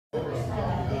Ladies and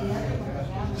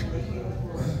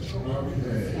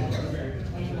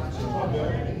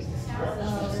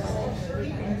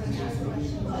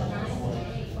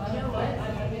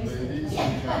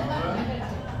gentlemen,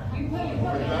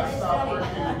 would that stop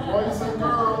working? Boys and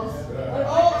girls.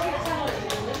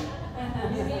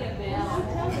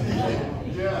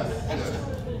 Yes.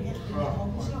 Well,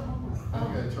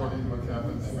 okay, I told you what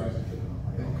happens.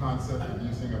 The concept of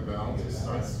using a bell to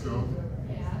start school.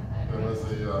 There was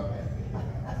the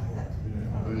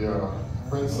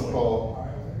principal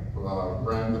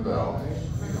rang the bell, and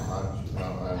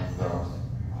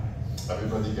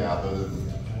everybody gathered,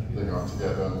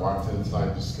 together and walked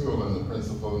inside the school, and the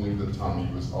principal knew that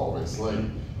Tommy was always late,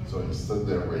 so he stood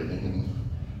there waiting, and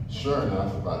sure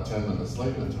enough, about 10 minutes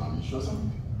later, Tommy shows up.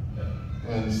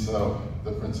 And so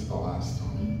the principal asked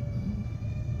Tommy,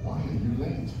 "Why are you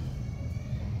late?"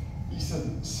 He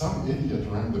said, "Some idiot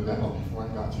rang the bell before I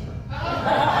got here."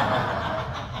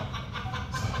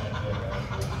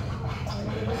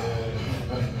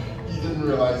 He didn't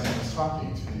realize he was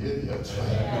talking to the idiot.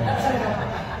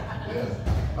 Yeah.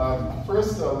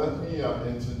 First, let me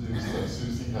introduce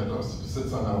Susie Hedos, who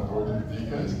sits on our board of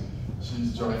deacons.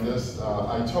 She's joined us.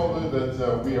 I told her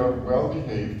that we are well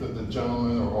behaved, that the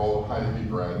gentlemen are all highly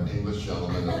bred English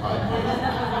gentlemen of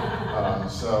high grade.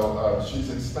 So she's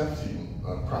expecting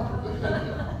proper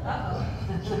behavior.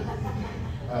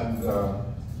 And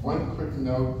one quick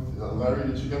note, Larry,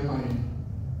 did you get my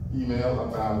email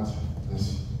about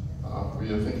this?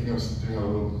 We are thinking of doing a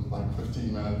little, like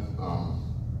 15-minute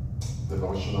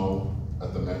devotional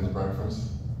at the men's breakfast.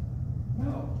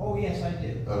 No. Oh, yes, I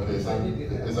did. Okay, I did get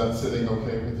that. Is that sitting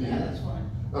okay with you? Yeah, that's fine.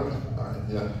 Okay, all right,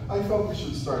 yeah. I felt we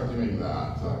should start doing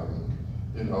that,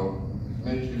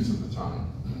 make use of the time.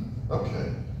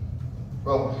 Okay.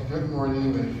 Well, good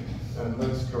morning, and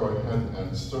let's go ahead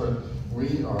and start.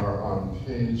 We are on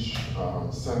page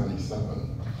 77.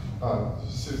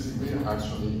 Susie, we are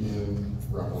actually in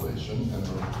Revelation, and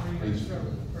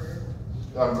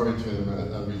I'm going to in a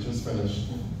minute, and we just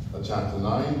finished chapter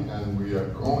 9, and we are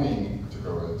going to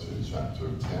go into chapter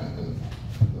 10 in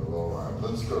a little while.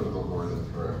 Let's go to the Lord in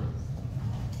prayer.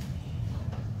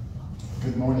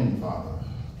 Good morning, Father.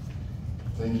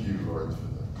 Thank you, Lord, for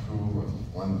the cool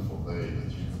and wonderful day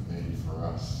that you have made for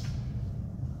us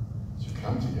to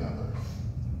come together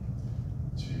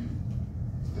to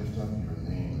lift up your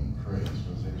name and praise,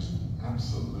 because there's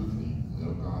absolutely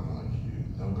no God like you,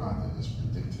 no God that has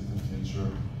predicted the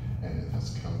future and it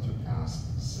has come to pass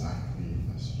exactly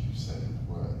as you said it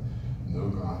would. No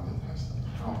God that has the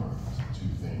power to do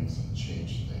things and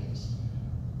change things.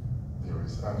 There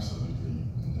is absolutely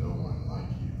no one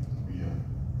like you. We are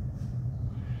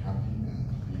happy and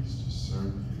pleased to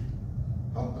serve you.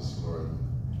 Help us, Lord,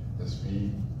 as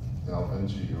we delve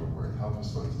into your word. Help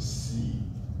us, Lord, to see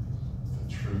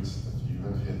the truths that you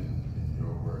have hidden in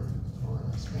your word. For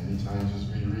as many times as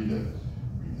we read it,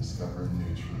 we discover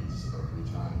new truths every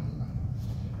time.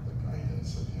 The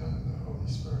guidance of him and the Holy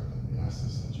Spirit. And we ask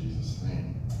this in Jesus'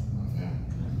 name. Amen.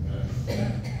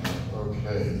 Amen.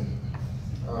 Okay.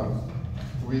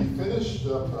 We finished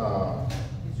up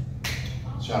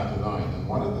chapter 9, and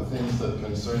one of the things that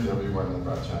concerned everyone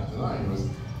about chapter 9 was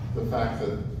the fact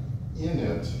that in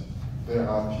it there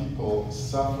are people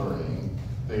suffering.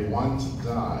 They want to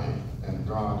die, and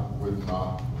God would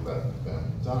not let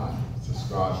them die. It says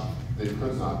God, they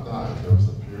could not die. There was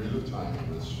a period of time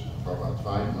in which, for about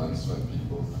 5 months, when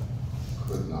people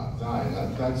could not die.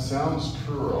 And that sounds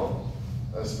cruel,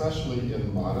 especially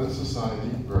in modern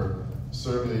society, where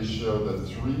surveys show that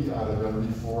 3 out of every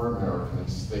 4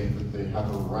 Americans think that they have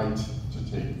a right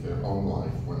to take their own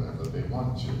life whenever they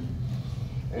want to.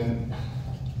 And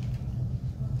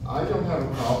I don't have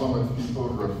a problem with people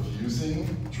refusing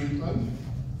treatment.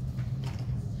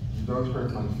 You don't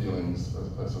hurt my feelings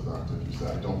as a doctor if you say,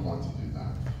 I don't want to do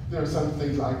that. There are some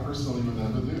things I personally would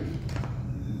never do.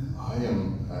 I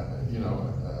am,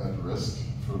 at risk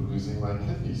for losing my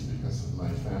kidneys because of my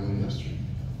family history.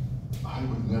 I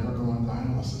would never go on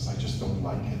dialysis. I just don't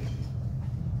like it.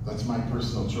 That's my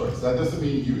personal choice. That doesn't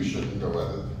mean you shouldn't go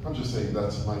at it. I'm just saying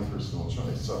that's my personal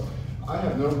choice. So I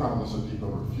have no problems with people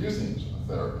refusing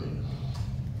therapy.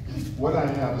 What I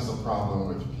have is a problem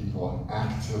with people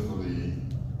actively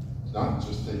not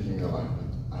just taking their life,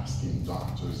 but asking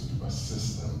doctors to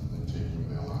assist them in taking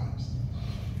their lives.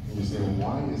 And you say, well,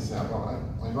 why is that? Well,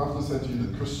 I've often said to you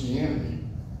that Christianity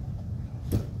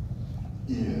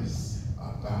is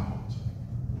about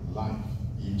life,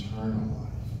 eternal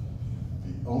life.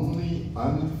 The only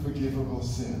unforgivable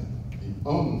sin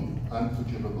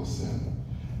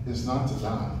is not to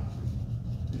die.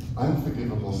 The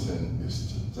unforgivable sin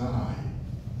is to die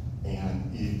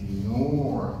and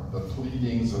ignore the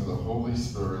pleadings of the Holy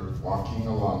Spirit walking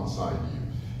alongside you,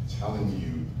 telling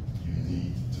you you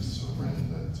need to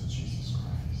surrender to Jesus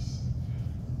Christ.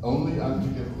 Only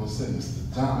unforgivable sin is to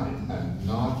die and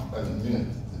not admit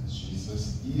that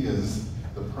Jesus is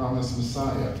the promised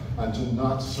Messiah and to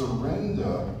not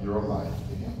surrender your life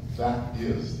to him. That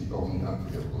is the only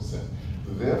unforgivable sin.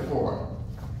 Therefore,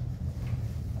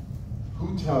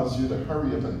 who tells you to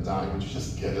hurry up and die? Would you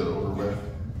just get it over with?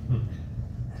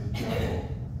 The devil.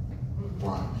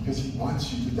 Why? Because he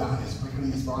wants you to die as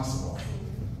quickly as possible.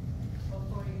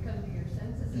 Before you come to your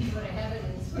senses, you would have it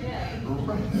instead.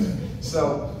 Right.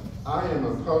 So I am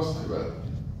opposed to it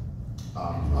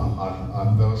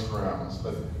on those grounds.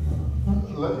 But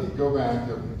let me go back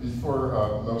before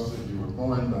most of you were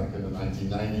born, back in the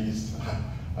 1990s.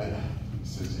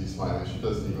 Susie's smiling. She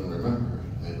doesn't even remember.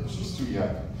 She's too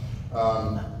young.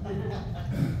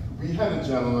 We had a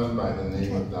gentleman by the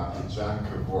name of Dr. Jack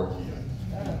Kevorkian,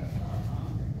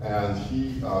 and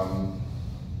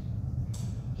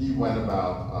he went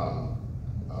about,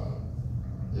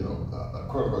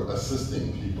 quote unquote,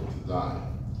 assisting people to die.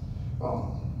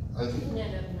 Well, I think in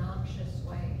an obnoxious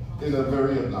way. in a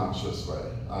very obnoxious way.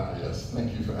 Yes,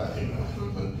 thank you for adding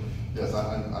that. But yes,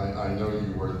 I know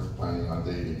you weren't planning on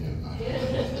dating him.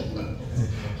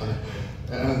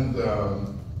 And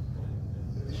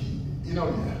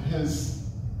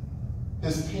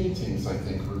his paintings, I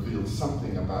think, revealed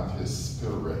something about his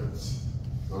spirit.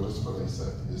 Notice what I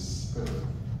said, his spirit.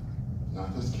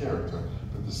 Not his character,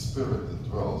 but the spirit that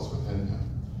dwells within him.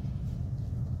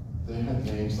 They had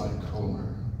names like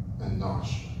Comer and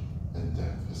Nosh and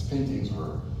Death. His paintings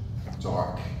were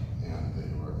dark, and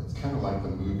it's kind of like the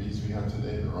movies we have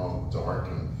today. They're all dark,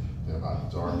 and they're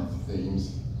about dark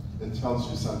themes. It tells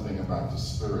you something about the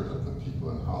spirit of the people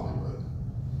in Hollywood.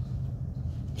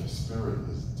 Their spirit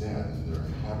is dead, and they're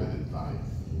inhabited by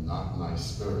a not nice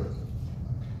spirit.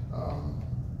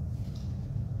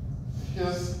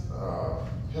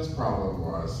 His problem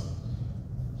was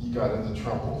he got into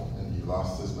trouble, and he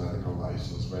lost his medical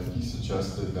license when he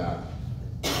suggested that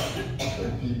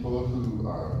the people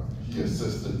who he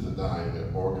assisted to die,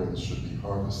 their organs should be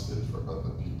harvested for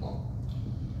other people.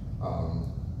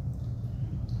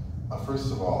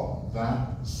 First of all,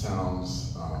 that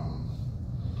sounds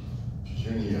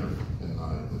pecuniary in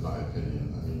my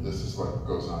opinion. I mean, this is what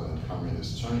goes on in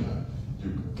communist China. You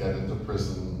get into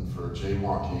prison for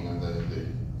jaywalking, and then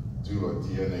they do a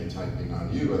DNA typing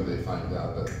on you, and they find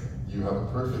out that you have a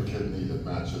perfect kidney that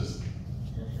matches,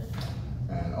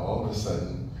 and all of a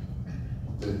sudden,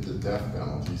 the death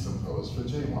penalty is imposed for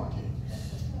jaywalking.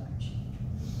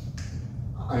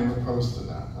 I'm opposed to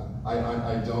that.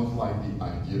 I don't like the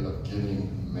idea of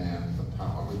giving man the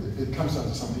power. It comes down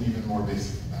to something even more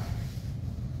basic than that.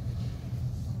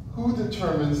 Who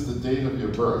determines the date of your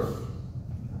birth?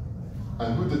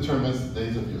 And who determines the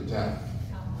date of your death?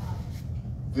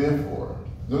 Therefore,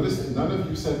 notice that none of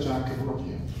you said Jack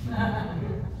Kevorkian.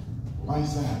 Why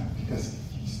is that? Because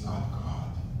he's not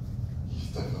God. He's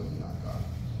definitely not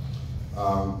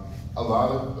God. A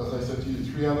lot of, as I said to you,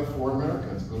 3 out of 4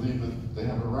 Americans believe that they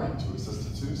have a right to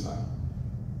assisted suicide.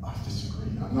 I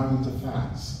disagree. I'm not into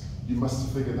facts. You must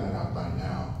have figured that out by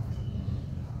now.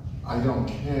 I don't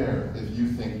care if you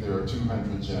think there are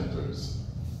 200 genders.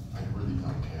 I really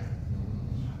don't care.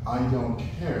 I don't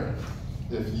care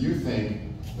if you think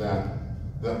that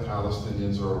the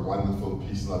Palestinians are a wonderful,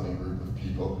 peace-loving group of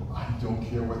people. I don't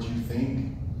care what you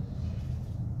think.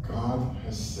 God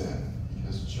has said he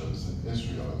has chosen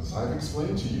Israel. As I've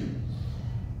explained to you,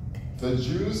 the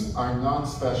Jews are not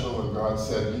special, and God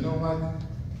said, you know what?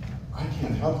 I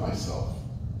can't help myself.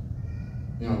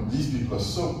 You know, these people are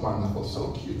so wonderful,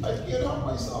 so cute, I can't help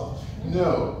myself.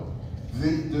 No,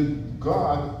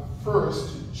 God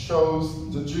first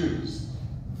chose the Jews.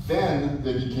 Then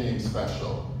they became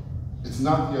special. It's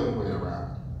not the other way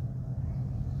around.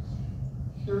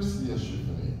 Here's the issue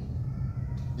for me.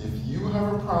 If you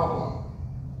have a problem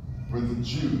with the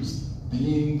Jews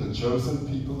being the chosen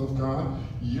people of God,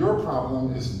 your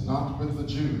problem is not with the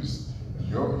Jews.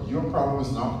 Your problem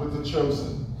is not with the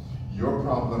chosen. Your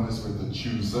problem is with the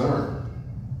chooser.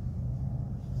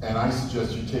 And I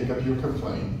suggest you take up your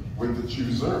complaint with the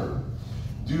chooser.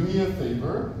 Do me a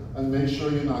favor and make sure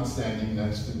you're not standing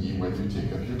next to me when you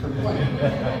take up your complaint.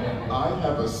 I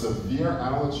have a severe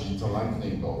allergy to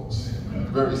lightning bolts,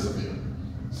 very severe.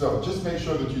 So just make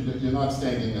sure that you're not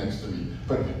standing next to me.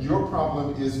 But your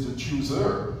problem is the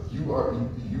chooser. You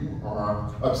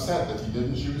are upset that he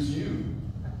didn't choose you.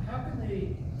 How can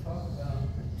they talk about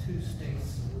the two-state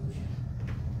solution?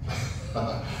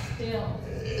 Still.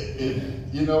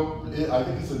 I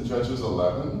think it's in Judges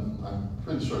 11. I'm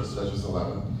pretty sure it's Judges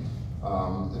 11.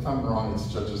 If I'm wrong,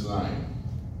 it's Judges 9.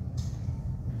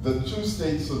 The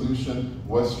two-state solution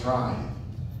was tried,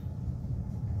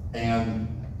 and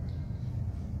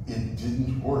it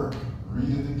didn't work. Read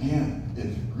it again.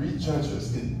 Read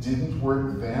Judges. It didn't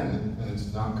work then, and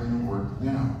it's not going to work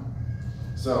now.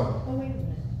 So. Oh, wait a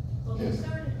minute. Well, they yes.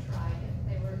 started trying it.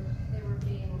 They were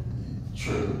being.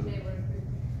 True.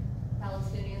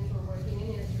 Palestinians were working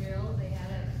in Israel. They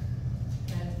had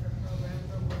a transfer program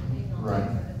for working on Right.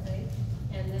 that sort of thing.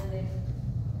 And then the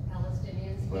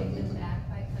Palestinians paid them back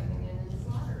by coming in and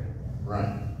slaughtering them.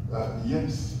 Right.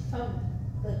 Yes.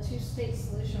 The two-state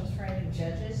solution was tried in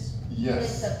Judges?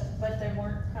 Yes. But there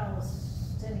weren't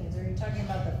Palestinians. Are you talking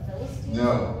about the Philistines? No,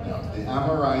 What are you no. talking The about?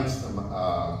 Amorites, the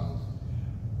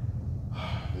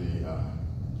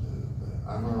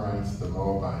Amorites, the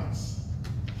Moabites,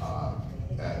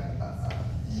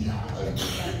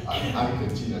 I'm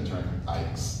Tina Turner,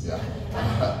 Ikes, yeah.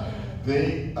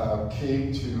 They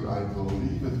came to, I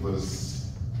believe it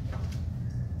was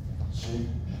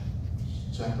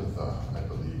Jephthah, I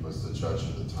believe, was the judge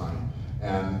at the time,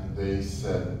 and they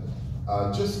said,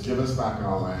 just give us back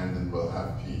our land and we'll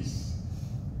have peace.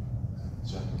 And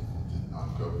Jephthah did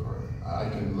not go for it. I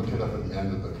can look it up at the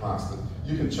end of the class, but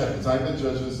you can check. It's either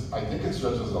Judges, I think it's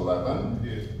Judges 11.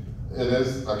 It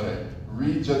is, okay.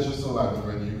 Read Judges 11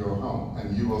 when you go home,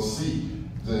 and you will see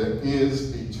there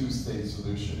is a two-state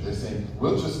solution. They're saying,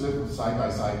 we'll just live side by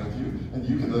side with you, and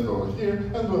you can live over here,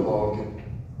 and we'll all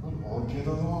get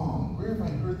along. Where have I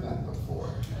heard that before?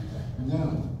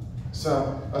 No.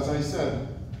 So, as I said,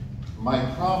 my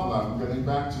problem, getting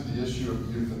back to the issue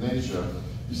of euthanasia,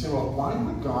 you say, well, why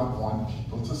would God want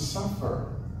people to suffer?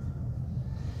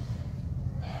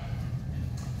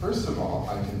 First of all,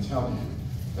 I can tell you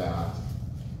that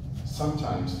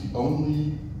sometimes the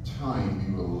only time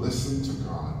we will listen to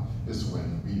God is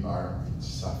when we are in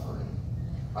suffering.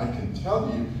 I can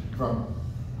tell you from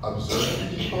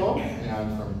observing people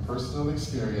and from personal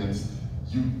experience,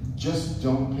 you just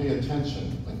don't pay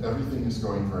attention when everything is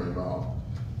going very well.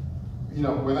 You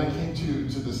know, when I came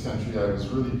to this country, I was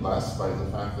really blessed by the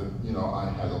fact that, you know, I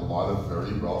had a lot of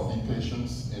very wealthy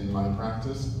patients in my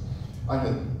practice.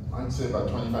 I'd say about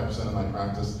 25% of my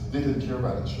practice, they didn't care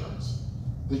about insurance.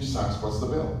 They just asked, what's the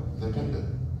bill? They paid it.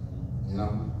 You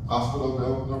know, hospital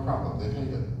bill, no problem, they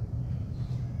paid it.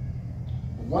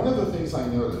 One of the things I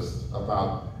noticed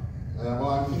about, well,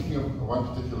 I'm thinking of one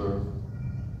particular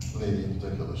lady in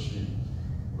particular.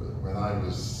 When I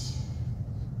was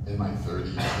in my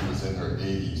 30s, she was in her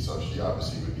 80s, so she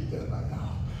obviously would be dead by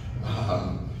now.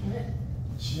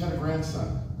 She had a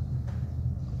grandson.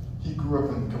 He grew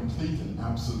up in complete and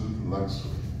absolute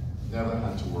luxury, never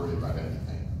had to worry about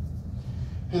anything.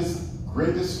 His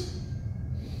greatest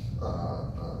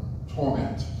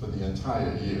torment for the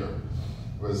entire year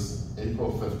was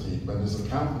April 15th, when his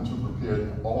accountant who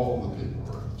prepared all the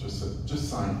paperwork just said, just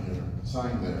sign here,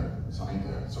 sign there,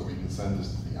 so we can send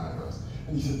this to the IRS.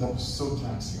 And he said that was so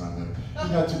taxing on him. He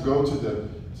had to go to the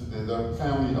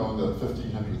family owned a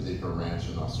 1,500-acre ranch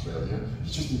in Australia.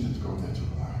 He just needed to go there to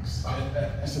relax.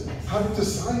 He said, having to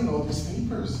sign all these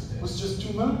papers was just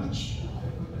too much.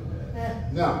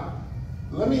 Now,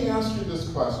 let me ask you this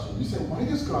question. You say, why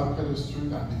does God put us through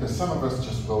that? Because some of us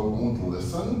just won't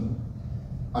listen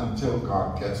until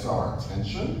God gets our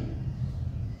attention.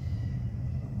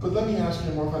 But let me ask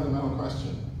you a more fundamental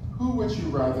question. Who would you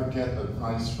rather get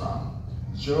advice from?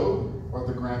 Job or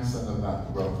the grandson of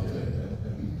that wealthy lady?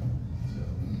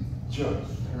 Job,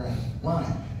 correct. Why?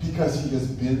 Because he has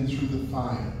been through the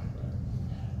fire.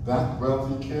 That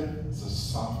wealthy kid is as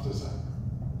soft as ever.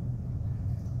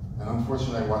 And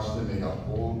unfortunately, I watched him make a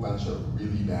whole bunch of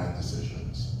really bad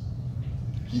decisions.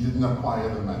 He didn't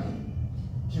acquire the money.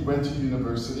 He went to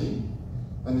university,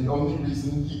 and the only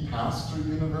reason he passed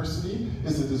through university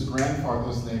is that his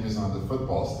grandfather's name is on the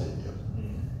football stadium.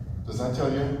 Does that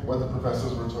tell you what the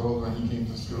professors were told when he came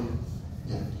to school?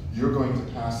 Yeah, you're going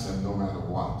to pass him no matter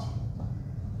what.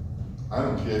 I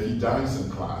don't care if he dies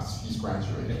in class, he's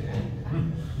graduating.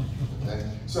 Okay?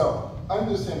 So, I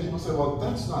understand people say, well,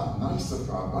 that's not nice of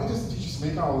God. Why doesn't he just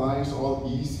make our lives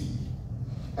all easy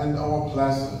and all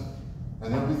pleasant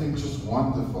and everything just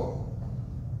wonderful?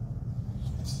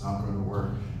 It's not going to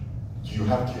work. Do you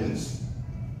have kids?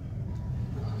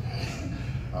 Okay,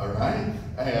 all right.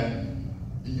 And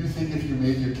you think if you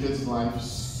made your kids' life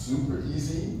super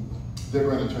easy, they're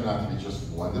going to turn out to be just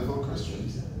wonderful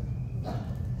Christians? No.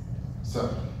 So.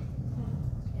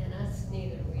 And us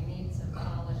neither. We need some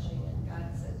polishing, and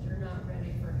God says, you're not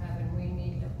ready for heaven. We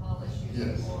need to polish you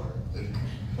Yes. some more.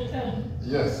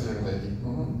 Yes, young lady.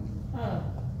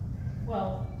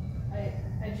 Well,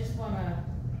 I just want to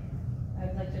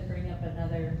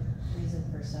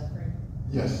for suffering?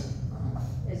 Yes.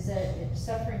 Is that if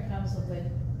suffering comes with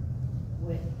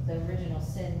the original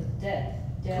sin, with death?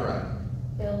 Correct.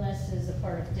 Illness is a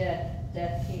part of death.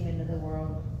 Death came into the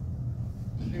world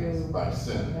Because through by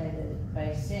sin.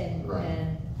 by sin,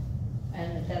 Right.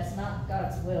 and that's not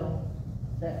God's will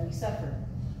that we suffer.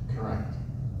 Correct.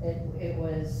 It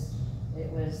was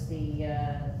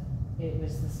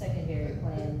the secondary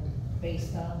plan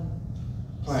based on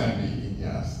Plan sin. B,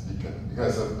 yes,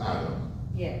 because of Adam.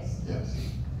 Yes, Yes.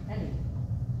 and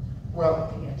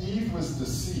Well, Yes. Eve was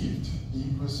deceived.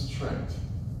 Eve was tricked.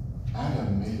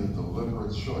 Adam made a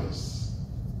deliberate choice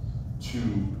to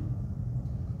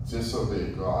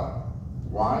disobey God.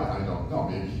 Why? I don't know.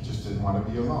 Maybe he just didn't want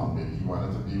to be alone. Maybe he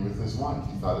wanted to be with his wife.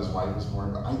 He thought his wife was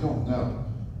more, I don't know.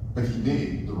 But he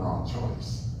made the wrong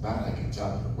choice. That I can tell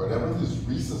you. Whatever his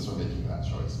reasons for making that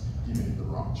choice, he made the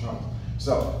wrong choice.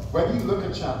 So when you look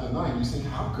at chapter 9, you say,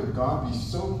 how could God be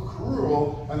so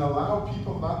cruel and allow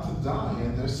people not to die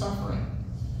in their suffering?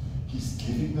 He's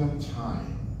giving them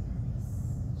time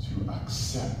to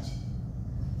accept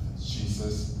that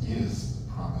Jesus is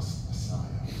the promised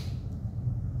Messiah.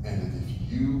 And that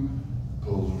if you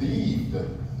believe that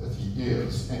he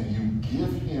is, and you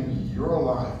give him your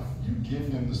life, you give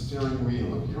him the steering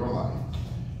wheel of your life,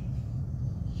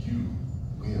 you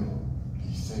will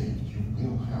be saved. You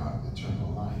will have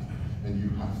eternal life. And you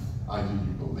have, either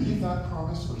you believe that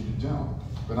promise or you don't.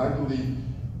 But I believe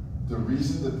the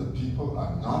reason that the people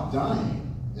are not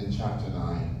dying in chapter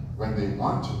 9 when they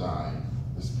want to die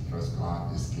is because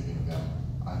God is giving them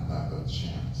another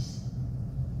chance.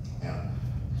 And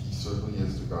he certainly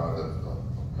is the God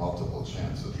of multiple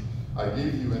chances. I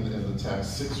gave you in the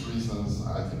text 6 reasons,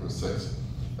 I think it was 6,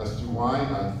 as to why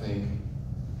I think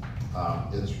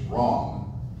it's wrong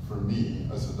for me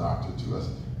as a doctor to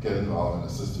get involved in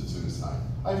assisted suicide.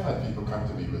 I've had people come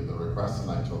to me with the request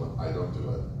and I told them, I don't do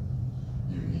it.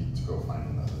 You need to go find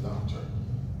another doctor.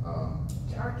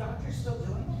 Are doctors still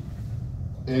doing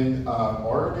it? In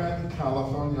Oregon,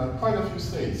 California, quite a few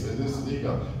states, it is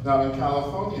legal. Now in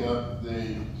California,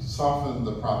 they softened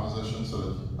the proposition so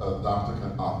that a doctor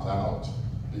can opt out.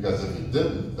 Because if he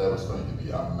didn't, there was going to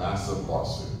be a massive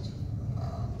lawsuit.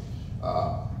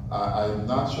 I'm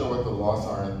not sure what the laws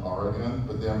are in Oregon,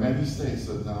 but there are many states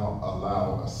that now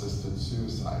allow assisted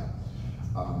suicide.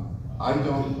 I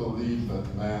don't believe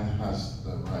that man has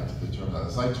the right to determine that.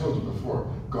 As I told you before,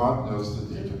 God knows the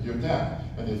date of your death.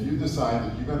 And if you decide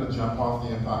that you're going to jump off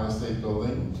the Empire State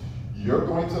Building, you're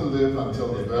going to live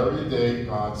until the very day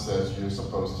God says you're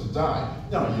supposed to die.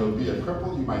 Now, you'll be a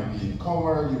cripple, you might be in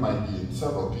coma, you might be in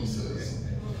several pieces,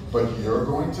 but you're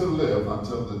going to live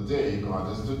until the day God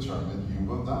has determined you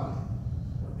will die.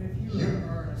 If you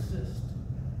are an assist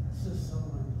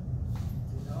someone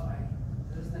to die,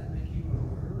 doesn't that make you a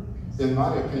murderer? In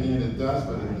my opinion, it does,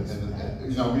 but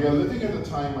you know, we are living at a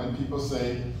time when people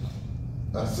say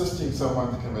assisting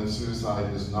someone to commit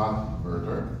suicide is not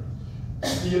murder.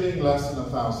 Stealing less than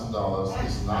 $1,000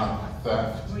 is not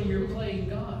theft. When you're playing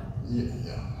God.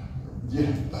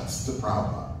 Yeah, that's the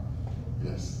problem.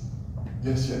 Yes.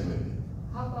 Yes, young lady.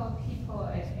 How about people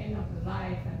at the end of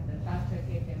life and the doctor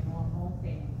gave them more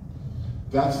morphine?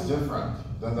 That's different.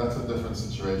 That's a different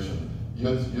situation.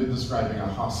 You're describing a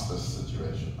hospice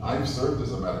situation. I've served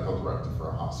as a medical director for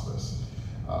a hospice,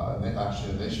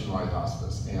 actually a nationwide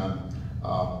hospice, and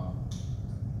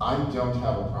I don't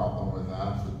have a problem with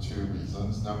that for 2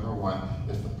 reasons. Number one,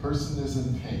 if the person is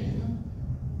in pain,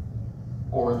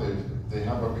 or they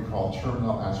have what we call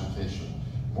terminal agitation,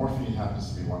 morphine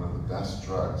happens to be one of the best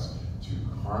drugs to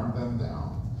calm them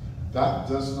down. That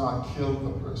does not kill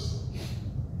the person.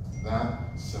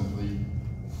 That simply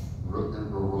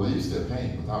relieves their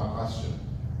pain without question,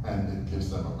 and it gives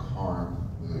them a calm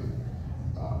mood.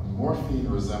 Morphine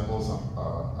resembles a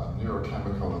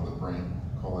neurochemical in the brain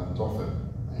called endorphin,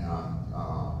 and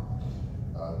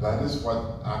that is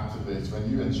what activates. When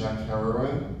you inject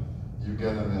heroin, you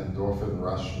get an endorphin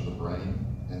rush in the brain,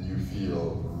 and you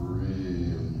feel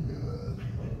really good.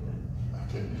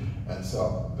 Okay, and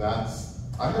so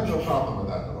I have no problem with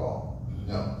that at all.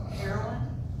 No. Heroin?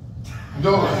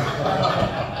 No. No.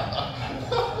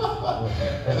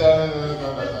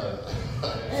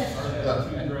 Are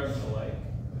two drugs alike?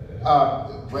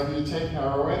 When you take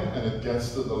heroin and it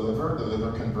gets to the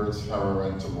liver converts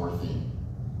heroin to morphine.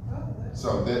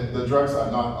 So the drugs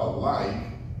are not alike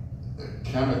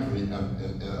chemically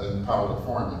in powder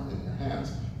form in your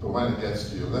hands, but when it gets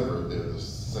to your liver, they're the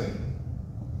same.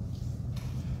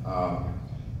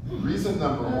 Reason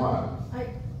number one.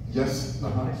 Yes.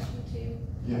 Question too.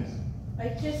 Yes.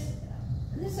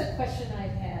 This is a question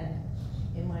I've had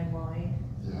in my mind,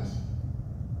 Yes.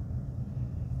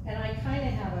 and I kind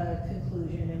of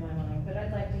conclusion in my mind, but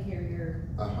I'd like to hear your,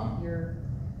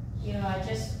 you know,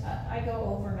 I go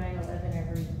over 9/11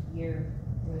 every year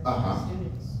with my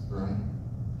students. Right.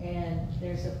 And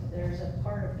there's a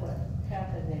part of what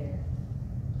happened there,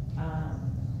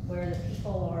 where the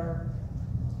people are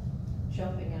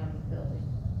jumping out of the building.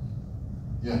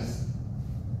 Yes.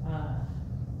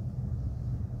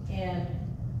 And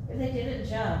if they didn't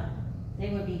jump, they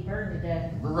would be burned to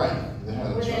death. Right. They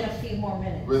had Within a few more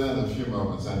minutes. Within a few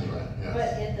moments anyway, yes.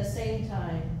 But at the same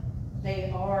time,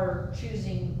 they are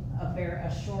choosing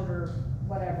a shorter,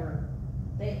 whatever.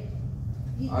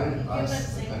 You know what I'm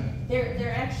saying?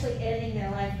 They're actually ending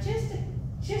their life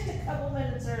just a couple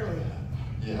minutes early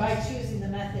by choosing the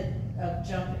method of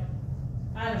jumping.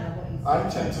 I don't know what you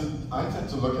think. I tend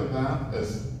to look at that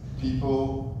as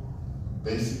people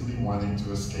basically wanting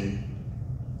to escape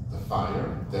the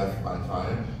fire, death by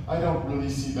fire. I don't really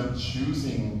see them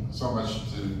choosing so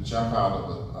much to jump out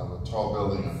of a tall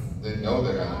building and they know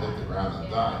they're going to hit the ground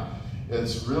and die.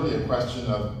 It's really a question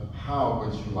of how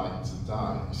would you like to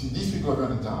die? You see, these people are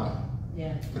going to die.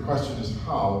 Yeah. The question is,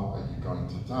 how are you going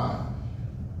to die?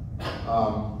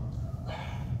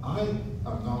 I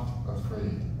am not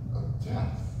afraid of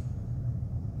death.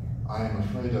 I am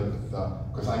afraid of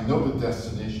because I know the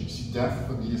destination. See, death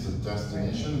for me is a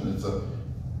destination, and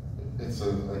it's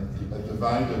a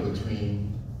divider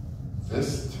between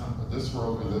this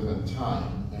world we live in,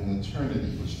 time, and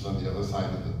eternity, which is on the other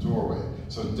side of the doorway.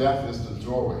 So death is the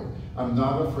doorway. I'm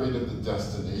not afraid of the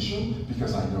destination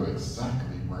because I know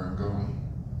exactly where I'm going.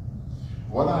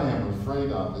 What I am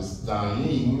afraid of is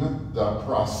dying the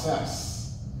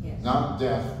process, not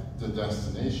death the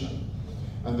destination.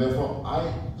 And therefore,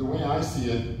 the way I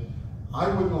see it, I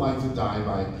wouldn't like to die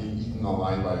by being eaten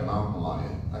alive by a mountain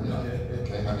lion. I mean,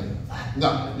 okay, I mean,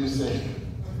 no, you say,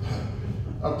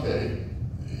 okay,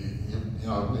 you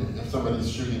know, if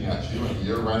somebody's shooting at you and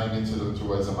you're running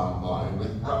towards a mountain lion,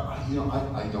 you know,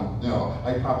 I don't know.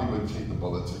 I probably would take the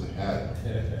bullet to the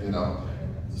head, you know.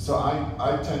 So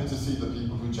I tend to see the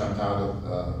people who jumped out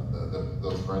of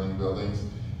those burning buildings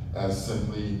as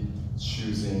simply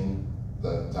choosing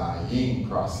the dying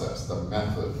process, the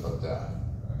method of death.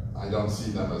 I don't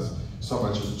see them as so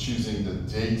much as choosing the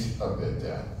date of their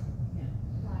death.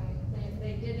 Right,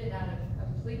 they did it out of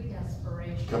complete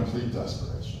desperation. Complete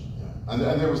desperation, yeah. And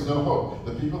there was no hope.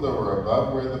 The people that were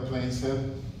above where the planes hit,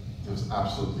 there was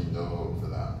absolutely no hope for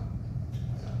them.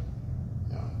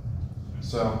 Yeah.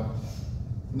 So,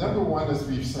 number one, as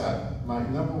we've said, my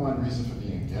number one reason for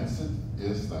being against it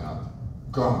is that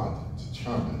God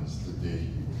determines the day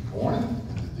you were born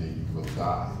and the day you will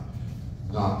die,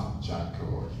 not Jack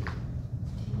Kerouac.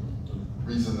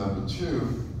 Reason number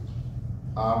two,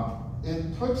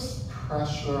 it puts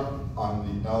pressure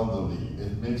on the elderly.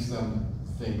 It makes them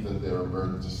think that they're a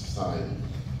burden to society.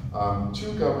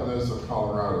 Two governors of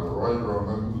Colorado, Roy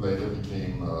Romer, who later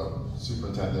became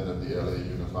superintendent of the LA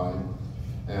Unified,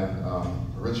 and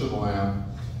Richard Lamb,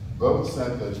 both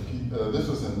said that, this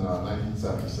was in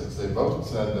 1976, they both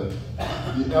said that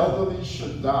the elderly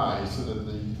should die so that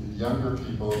the younger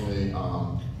people may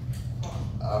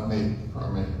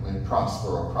prosper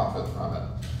or profit from it.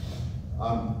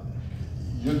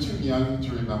 You're too young to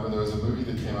remember there was a movie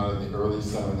that came out in the early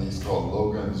 70s called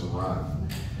Logan's Run.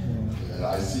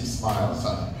 I see smiles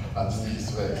on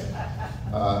Steve's face.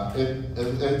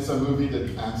 It's a movie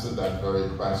that answered that very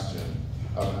question.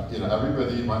 You know,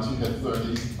 everybody, once you hit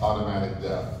 30, automatic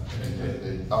death,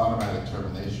 automatic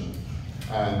termination.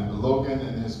 And Logan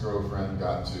and his girlfriend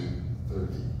got to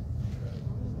 30.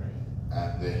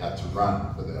 And they had to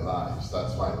run for their lives.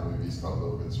 That's why the movie's called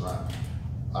Logan's Run.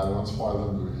 I won't spoil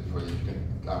the movie for you.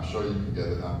 I'm sure you can get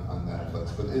it on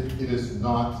Netflix, but it is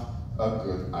not a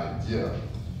good idea.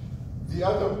 The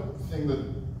other thing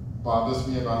that bothers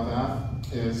me about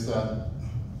that is that,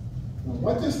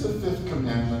 what does the fifth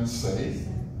commandment say?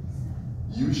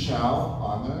 You shall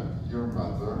honor your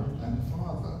mother and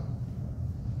father.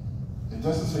 It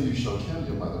doesn't say you shall kill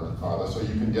your mother and father so you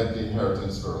can get the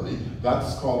inheritance early.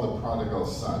 That's called the prodigal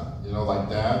son. You know, like,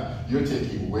 Dad, you're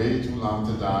taking way too long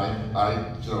to die.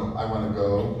 I want to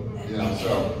go. You know,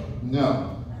 so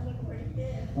no.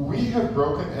 We have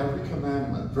broken every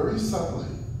commandment very subtly.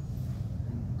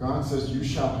 God says, "You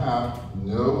shall have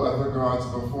no other gods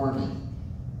before me."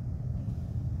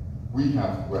 We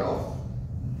have wealth.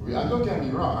 And don't get me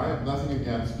wrong, I have nothing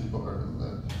against people.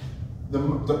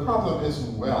 The problem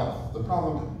isn't wealth. The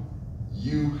problem,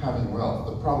 you having wealth.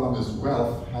 The problem is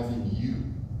wealth having you.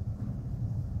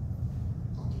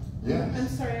 Yes. I'm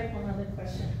sorry, I have one other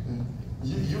question.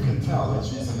 You can tell that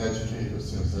she's an educator,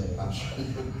 Susan. I'm sure.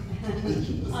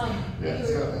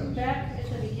 Yes, go ahead. Back at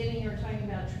the beginning, you were talking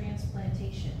about transplantation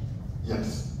transplantation.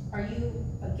 Yes. Are you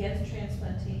against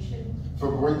transplantation?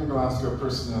 For Gordon Glasgow,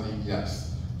 personally,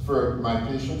 yes. For my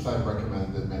patients, I've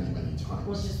recommended it many, many times.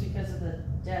 Well, just because of the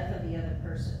death of the other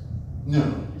person?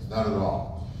 No, not at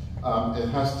all. It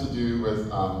has to do with,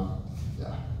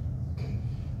 yeah. Okay.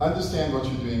 Understand what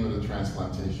you're doing with a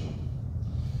transplantation.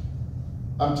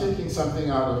 I'm taking something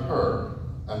out of her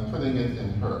and putting it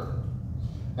in her.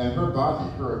 And her body,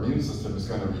 her immune system is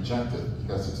going to reject it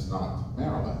because it's not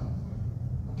Marilyn.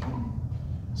 Okay?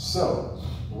 So,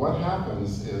 what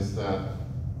happens is that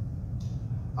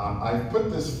I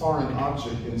put this foreign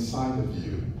object inside of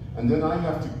you, and then I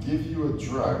have to give you a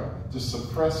drug to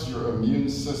suppress your immune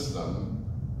system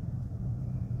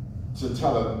to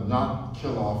tell it not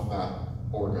kill off that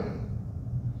organ.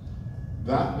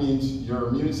 That means your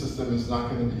immune system is not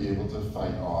going to be able to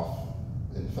fight off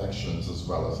infections as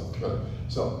well as it could.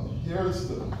 So here's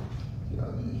the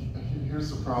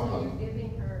problem. So you're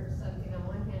giving her something on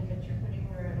one hand, but you're putting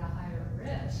her at a higher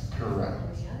risk.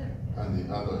 Correct. On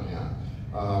the other hand.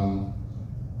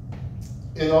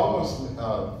 It almost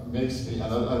makes me,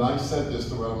 and I said this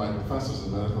to one of my professors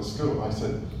in medical school, I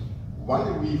said, why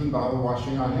do we even bother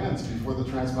washing our hands before the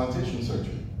transplantation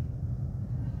surgery?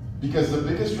 Because the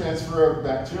biggest transfer of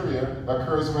bacteria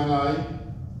occurs when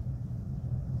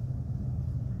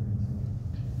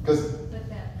put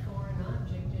that foreign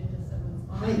object into someone's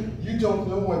body. Right, you don't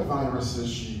know what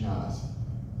viruses she has.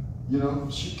 You know,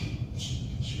 she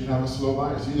could have a slow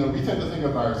virus. You know, we tend to think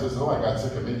of viruses, oh, I got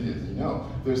sick immediately. No,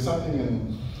 there's something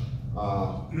in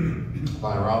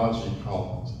virology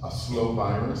called a slow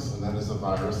virus, and that is a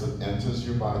virus that enters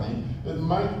your body. It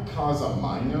might cause a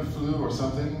minor flu or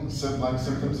something, like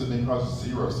symptoms. It may cause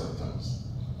 0 symptoms.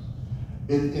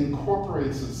 It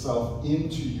incorporates itself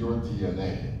into your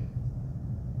DNA,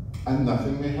 and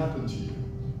nothing may happen to you.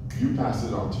 You pass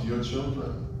it on to your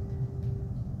children,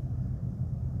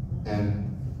 and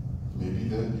maybe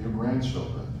your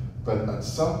grandchildren. But at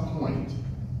some point,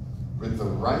 with the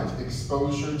right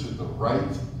exposure to the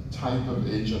right type of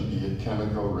agent, be it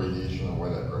chemical, radiation, or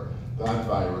whatever, that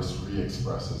virus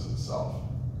re-expresses itself.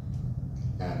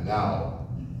 And now,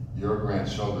 your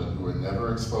grandchildren who were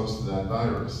never exposed to that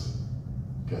virus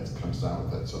comes down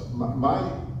with it. So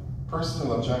my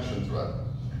personal objection to it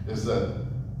is that,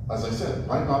 as I said,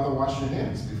 why bother washing your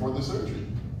hands before the surgery?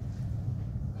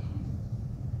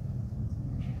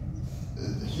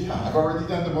 Yeah, I've already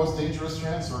done the most dangerous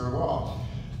transfer of all.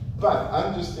 But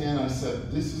understand, I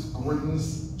said, this is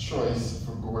Gordon's choice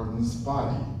for Gordon's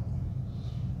body.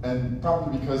 And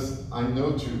probably because I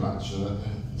know too much,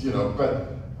 you know,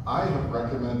 but I have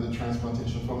recommended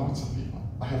transplantation for lots of people.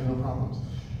 I have no problems.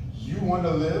 You want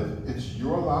to live, it's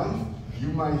your life. You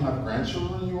might have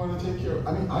grandchildren you want to take care of.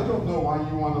 I mean, I don't know why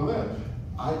you want to live.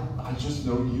 I just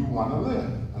know you want to live,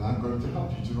 and I'm going to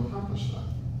help you to accomplish that.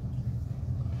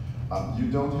 You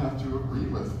don't have to agree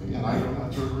with me, and I don't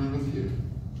have to agree with you.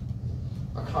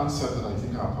 A concept that I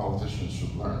think our politicians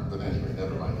should learn, but anyway,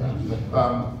 never mind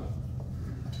that.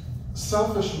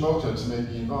 Selfish motives may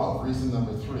be involved. Reason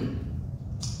number 3.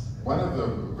 One of the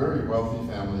very wealthy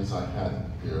families I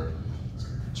had here,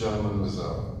 a gentleman was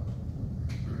a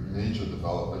major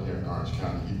developer here in Orange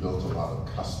County. He built a lot of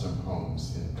custom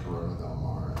homes in Corona del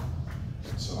Mar.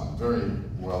 So a very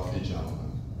wealthy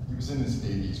gentleman. He was in his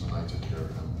 80s when I took care of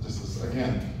him. This is,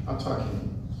 again, I'm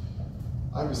talking,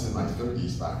 I was in my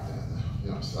 30s back then,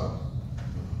 you know, so.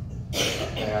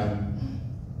 And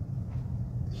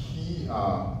he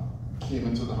came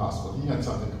into the hospital. He had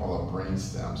something called a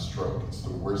brainstem stroke. It's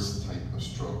the worst type of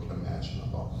stroke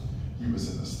imaginable. He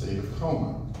was in a state of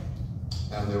coma.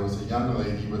 And there was a young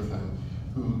lady with him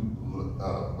who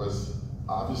was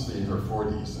obviously in her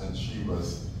 40s, and she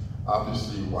was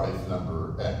obviously wife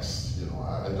number X, you know,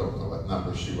 I don't know what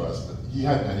number she was, but he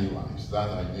had many wives, that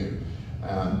I knew.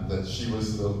 And that she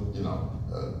was the, you know,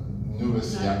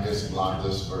 newest, youngest,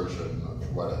 blondest version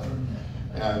of whatever.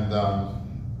 And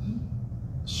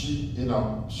she, you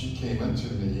know, she came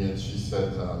into me and she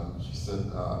said,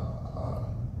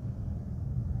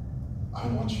 I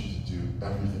want you to do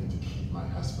everything to keep my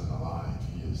husband alive.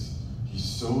 He's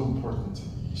so important to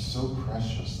me, he's so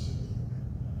precious to me,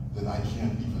 that I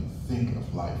can't even think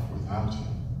of life without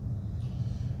him.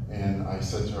 And I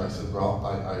said to her, I said, well,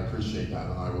 I appreciate that,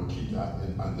 and I will keep that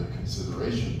under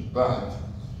consideration, but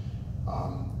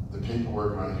the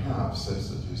paperwork I have says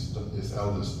that his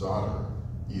eldest daughter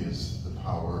is the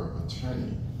power of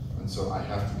attorney, and so I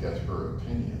have to get her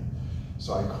opinion.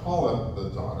 So I call up the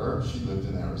daughter, she lived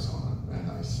in Arizona, and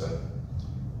I said,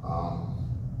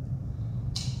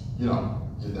 you know,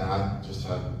 your dad just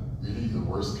had really the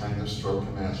worst kind of stroke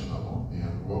imaginable,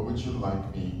 and what would you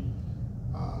like me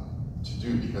to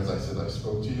do, because I said, I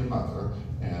spoke to your mother,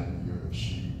 and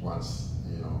she wants,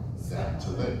 Dad to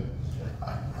live.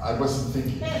 I wasn't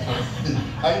thinking.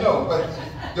 I know, but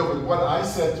what I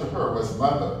said to her was,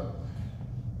 Mother,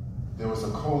 there was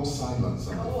a cold silence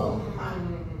on the phone.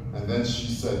 And then she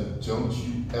said, don't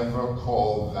you ever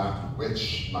call that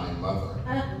witch my mother.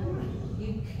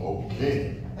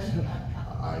 Okay.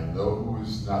 I know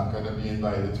who's not going to be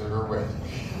invited to her wedding.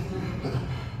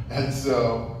 And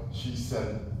so she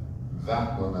said,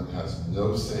 that woman has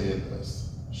no say in this.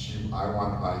 I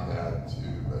want my dad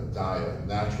to die a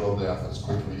natural death as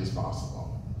quickly as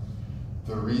possible.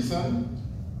 The reason,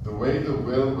 the way the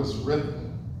will was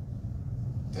written,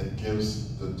 it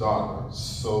gives the daughter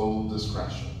sole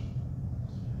discretion.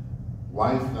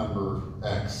 Wife number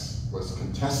X was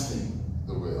contesting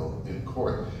the will in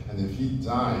court, and if he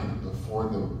died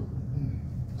before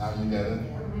now you get it?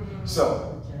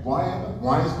 So,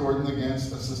 why is Gordon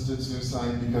against assisted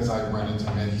suicide? Because I've run into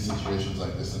many situations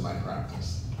like this in my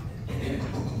practice.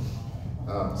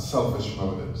 Selfish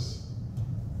motives,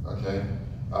 okay?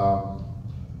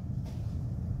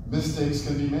 Mistakes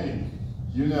can be made.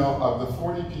 Of the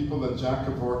 40 people that Jack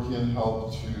Kevorkian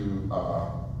helped to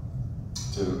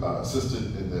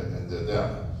assisted in their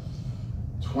death,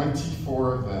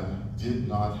 24 of them did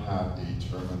not have a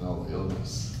terminal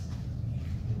illness.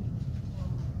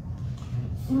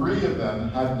 3 of them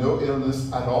had no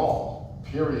illness at all,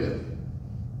 period.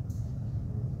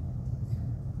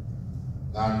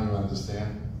 Now you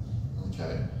understand?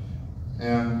 Okay.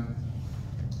 And,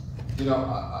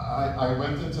 I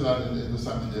went into that into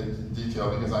some detail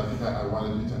because I think I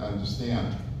wanted you to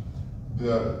understand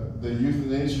the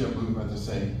euthanasia movement is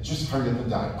saying, just hurry up and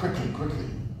die, quickly, quickly.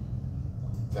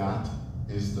 That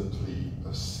is the plea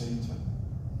of Satan.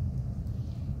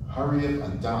 Hurry up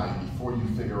and die before you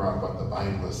figure out what the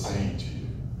Bible is saying to you.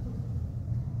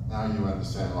 Now you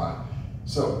understand why.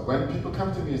 So when people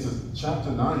come to me and says,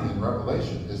 chapter 9 in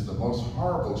Revelation is the most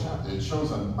horrible chapter. It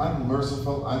shows an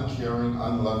unmerciful, uncaring,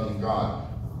 unloving God.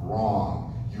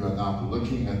 Wrong. You are not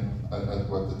looking at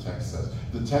what the text says.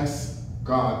 The text,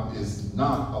 God is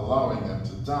not allowing them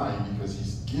to die because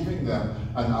he's giving them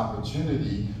an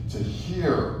opportunity to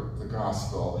hear the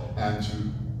gospel and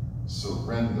to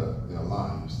surrender their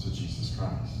lives to Jesus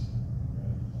Christ.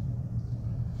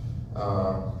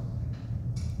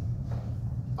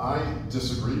 I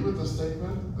disagree with the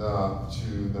statement that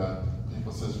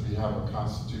people says we have a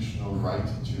constitutional right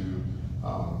to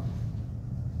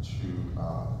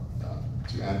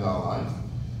end our life.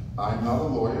 I'm not a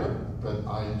lawyer, but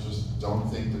I just don't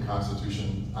think the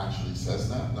Constitution actually says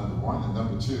that, number one. And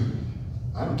number two,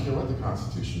 I don't care what the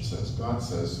Constitution says. God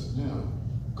says, no,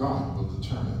 God will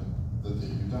determine the day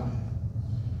you die.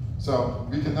 So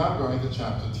we can now go into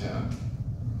chapter 10,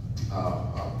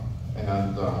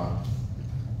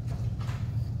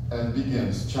 and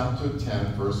begins chapter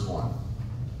 10, verse 1.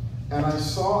 And I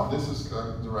saw, this is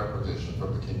a direct quotation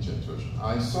from the King James Version,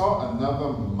 I saw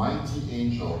another mighty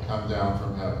angel come down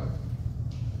from heaven.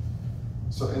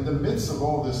 So in the midst of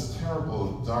all this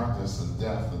terrible darkness and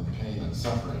death and pain and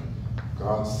suffering,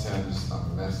 God sends a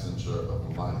messenger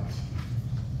of light.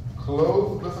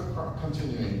 Clothed with a,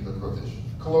 continuing the quotation,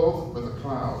 clothed with a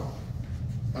cloud,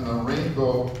 and a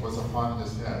rainbow was upon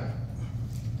his head.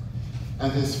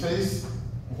 And his face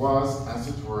was, as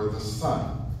it were, the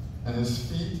sun, and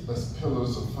his feet as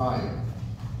pillars of fire.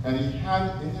 And he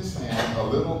had in his hand a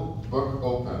little book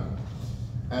open,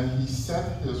 and he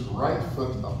set his right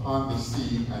foot upon the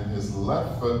sea, and his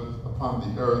left foot upon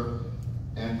the earth,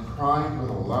 and cried with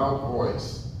a loud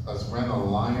voice, as when a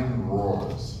lion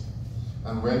roars.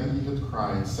 And when he had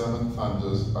cried, 7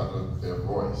 thunders uttered their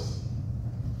voice.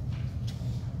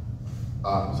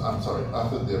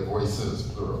 Uttered their voices,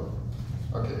 plural.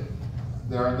 Okay.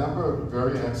 There are a number of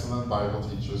very excellent Bible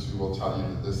teachers who will tell you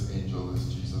that this angel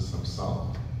is Jesus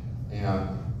himself.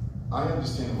 And I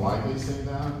understand why they say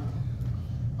that.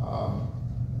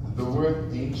 The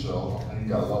word angel,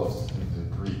 angelos in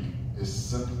the Greek, is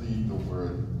simply the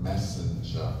word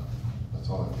messenger. That's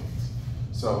all it means.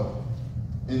 So,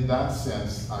 in that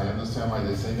sense, I understand why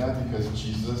they say that, because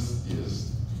Jesus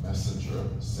is the messenger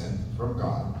sent from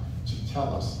God to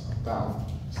tell us about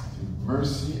the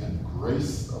mercy and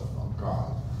grace of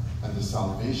God and the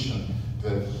salvation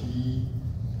that he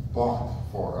bought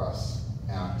for us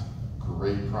at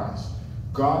great price.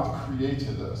 God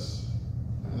created us.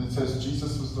 And it says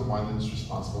Jesus was the one that's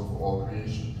responsible for all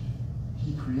creation.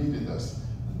 He created us.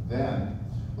 And then,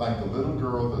 like the little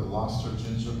girl that lost her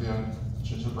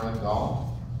gingerbread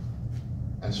doll,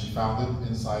 and she found it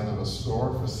inside of a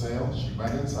store for sale, she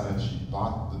went inside and she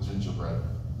bought the gingerbread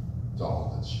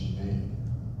doll that she made.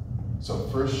 So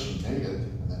first she made it,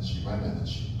 and and then she went in and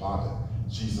she bought it.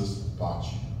 Jesus bought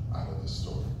you out of the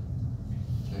story.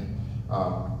 Okay?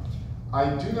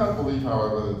 I do not believe,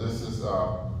 however, that this is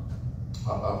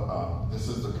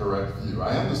the correct view.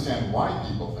 I understand why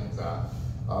people think that.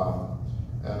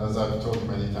 And as I've told you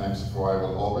many times before, I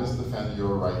will always defend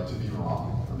your right to be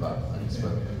wrong about things.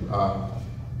 But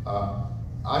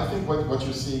I think what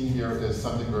you're seeing here is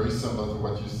something very similar to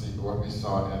what we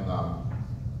saw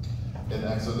in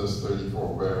Exodus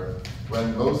 34, where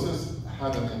when Moses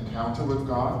had an encounter with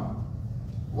God,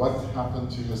 what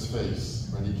happened to his face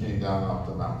when he came down off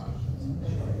the mountain?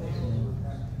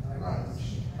 Right.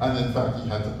 And in fact, he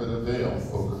had to put a veil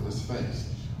over his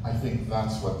face. I think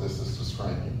that's what this is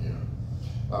describing here.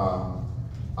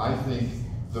 I think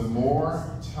the more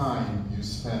time you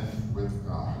spend with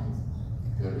God,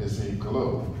 there is a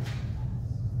glow.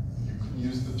 You can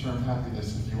use the term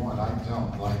happiness if you want. I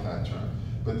don't like that term.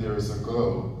 But there is a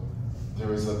glow.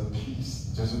 There is a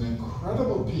peace. There's an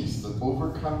incredible peace that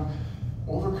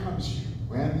overcomes you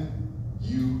when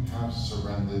you have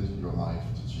surrendered your life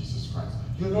to Jesus Christ.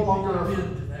 You're no longer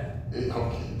afraid.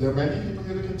 Okay, there are many people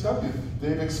here that can tell you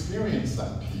they've experienced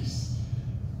that peace.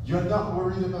 You're not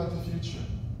worried about the future.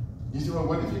 You say, well,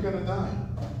 what if you're going to die?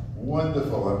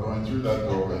 Wonderful, I'm going through that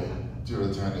doorway to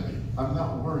eternity. I'm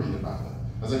not worried about it.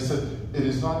 As I said, it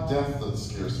is not death that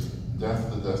scares me, death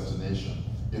the destination.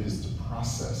 It is the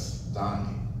process,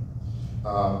 dying.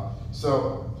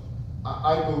 So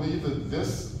I believe that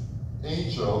this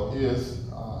angel is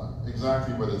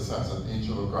exactly what it says, an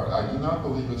angel of God. I do not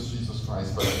believe it's Jesus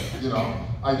Christ, but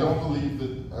I don't believe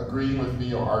that agreeing with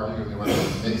me or arguing with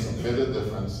me makes a bit of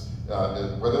difference.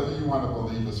 Whatever you want to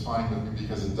believe is fine with me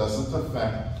because it doesn't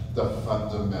affect the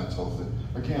fundamental thing.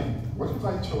 Again, what have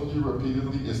I told you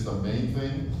repeatedly is the main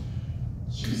thing?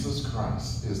 Jesus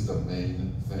Christ is the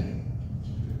main thing.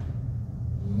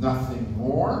 Nothing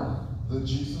more than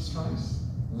Jesus Christ,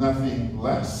 nothing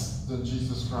less than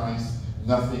Jesus Christ,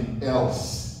 nothing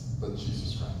else but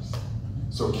Jesus Christ.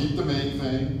 So keep the main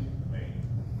thing,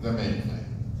 the main thing.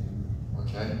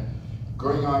 Okay?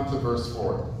 Going on to verse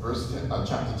 4,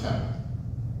 chapter 10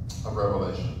 of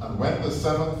Revelation. And when the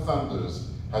seven thunders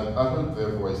had uttered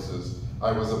their voices,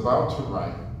 I was about to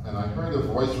write, and I heard a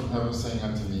voice from heaven saying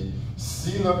unto me,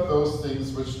 seal up those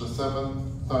things which the seven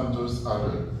thunders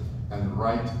uttered, and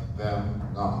write them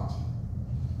not.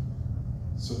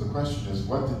 So the question is,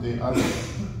 what did they utter?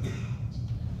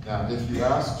 Now, if you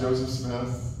ask Joseph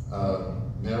Smith,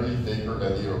 Mary Baker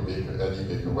Eddy, or Eddie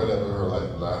Baker, whatever her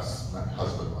last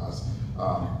husband was,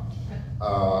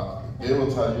 they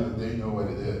will tell you that they know what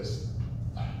it is.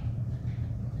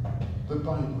 The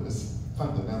Bible is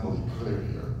fundamentally clear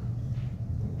here.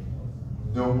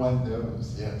 No one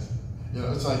knows, yes.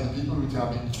 It's like the people who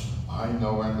tell me, I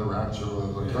know when the rapture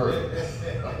will occur.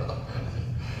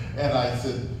 And I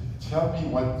said, tell me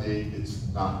what date it's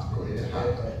not going to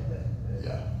happen.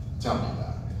 Yeah, tell me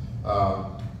that.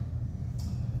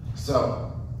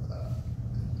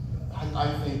 I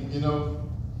think,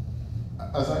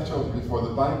 as I told you before,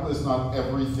 the Bible is not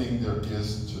everything there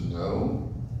is to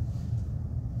know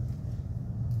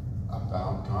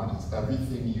about God. It's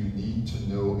everything you need to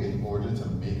know in order to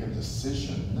make a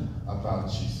decision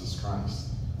about Jesus Christ.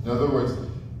 In other words,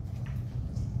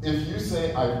 if you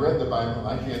say, I've read the Bible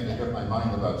and I can't make up my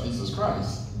mind about Jesus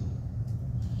Christ,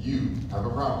 you have a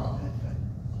problem.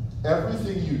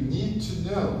 Everything you need to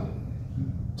know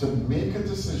to make a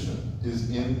decision is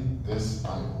in this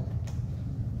Bible.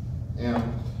 And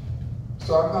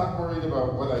so I'm not worried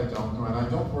about what I don't know, and I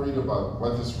don't worry about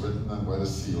what is written and what is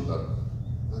sealed up.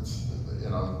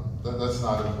 That's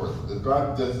not important. If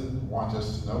God doesn't want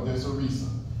us to know, there's a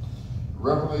reason.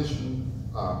 Revelation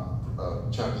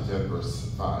chapter 10, verse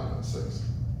 5 and 6.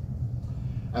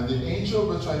 And the angel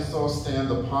which I saw stand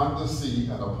upon the sea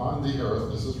and upon the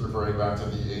earth, this is referring back to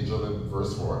the angel in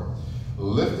verse 4,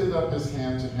 lifted up his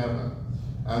hand to heaven,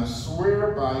 and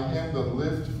swear by him that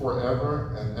lived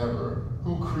forever and ever,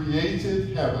 who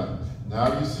created heaven.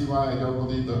 Now you see why I don't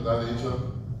believe that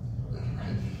angel?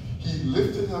 He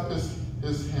lifted up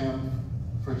his hand,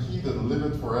 for he that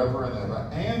liveth forever and ever,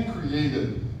 and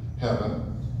created heaven,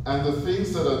 and the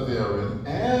things that are therein,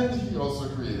 and he also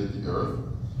created the earth,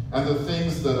 and the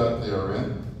things that are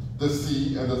therein, the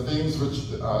sea, and the things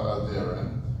which are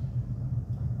therein,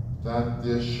 that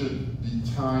there should be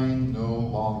time no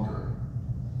longer.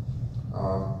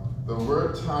 The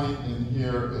word time in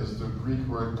here is the Greek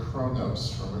word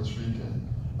chronos, from which we can,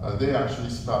 they actually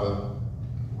spell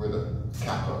it with a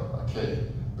kappa, a K,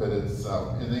 but it's,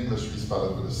 in English we spell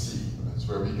it with a C, and it's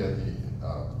where we get the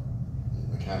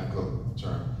mechanical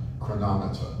term,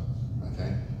 chronometer,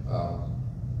 okay?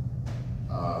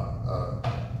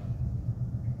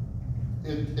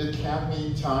 it can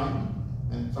mean time.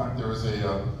 In fact, there was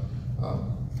a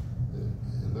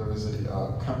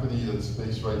company that's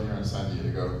based right here in San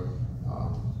Diego.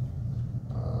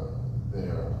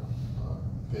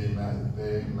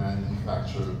 They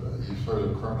manufacture, you've heard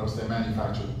of Chronos, they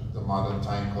manufacture the modern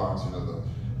time clocks, you know, the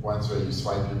ones where you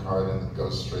swipe your card and it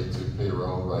goes straight to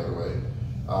payroll right away.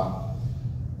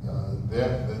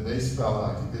 They spell it,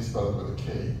 I think they spell it with a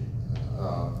K.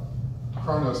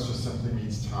 Chronos just simply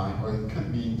means time, or it could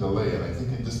mean delay, and I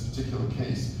think in this particular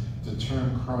case, the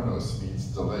term chronos means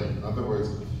delay. In other words,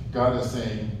 God is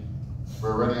saying,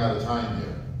 we're running out of time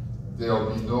here. There'll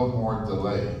be no more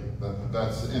delay.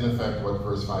 That's in effect what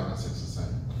verse 5 and 6 is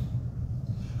saying.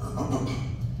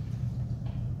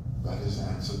 That is the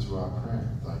answer to our prayer,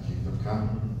 thy kingdom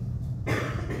come.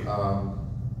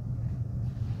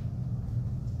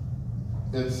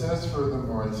 It says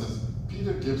furthermore, it says,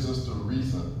 Peter gives us the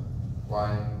reason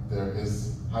why there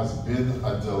has been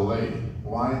a delay.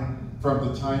 Why? From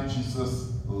the time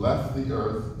Jesus left the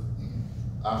earth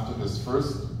after his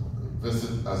first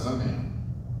visit as a man.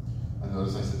 And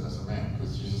notice I said as a man,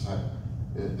 because Jesus had,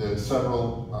 there are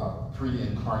several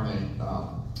pre-incarnate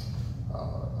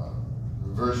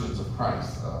versions of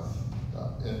Christ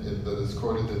that is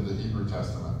quoted in the Hebrew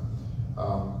Testament.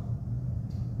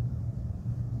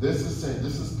 This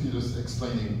is Peter's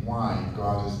explaining why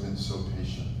God has been so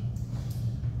patient.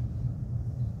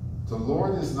 The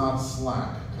Lord is not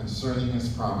slack concerning his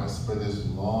promise, but is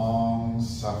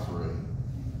long-suffering,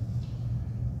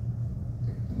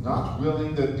 not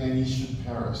willing that any should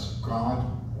perish. God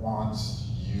wants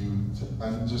you to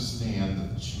understand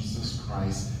that Jesus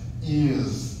Christ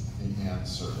is the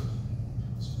answer.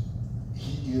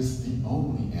 He is the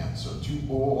only answer to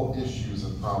all issues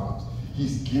and problems.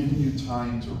 He's given you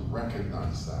time to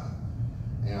recognize that.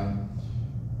 And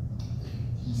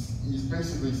he's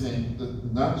basically saying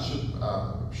that none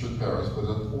should perish, but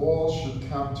that all should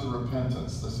come to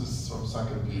repentance. This is from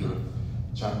 2 Peter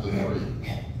chapter 3,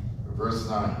 verse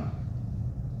 9.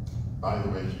 By the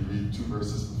way, if you read 2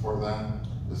 verses before that,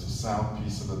 there's a sound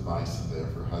piece of advice in there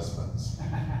for husbands.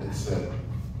 It said,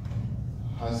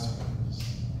 husbands,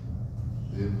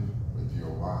 live with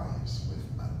your wives with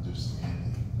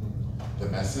understanding. The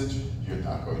message, you're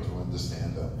not going to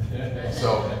understand them.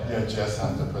 So you just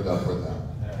have to put up with them.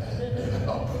 You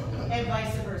know? And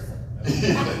vice versa.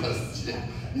 Yes, yeah.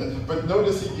 But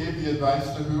notice he gave the advice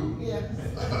to who? Yes.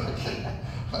 Okay.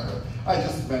 All right. I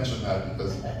just mentioned that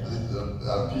because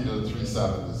Peter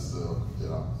 3:7 is, you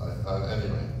know,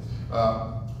 anyway.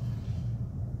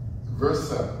 Verse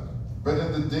 7. But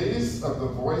in the days of the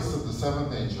voice of the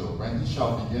seventh angel, when he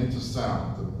shall begin to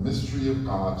sound, the mystery of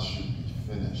God should be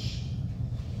finished,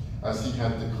 as he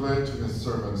had declared to his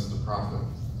servants the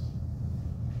prophets.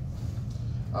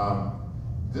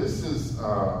 This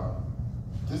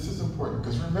is important,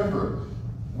 because remember,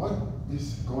 what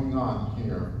is going on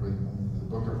here in the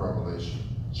book of Revelation?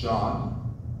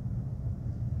 John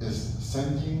is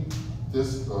sending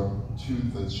this book to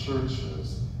the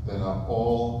churches that are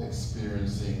all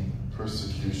experiencing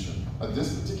persecution. At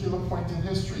this particular point in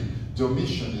history,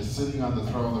 Domitian is sitting on the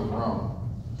throne of Rome,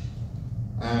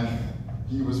 and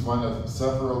he was one of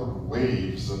several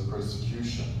waves of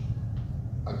persecution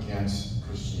against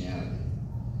Christianity.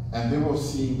 And they were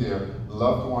seeing their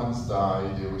loved ones die,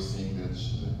 they were seeing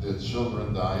their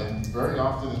children die, and very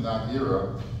often in that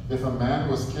era, if a man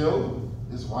was killed,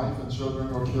 his wife and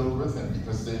children were killed with him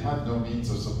because they had no means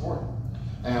of support.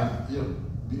 And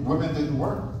women didn't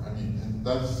work. I mean, and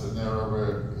that's an era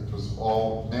where it was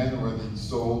all men were the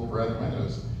sole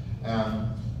breadwinners. And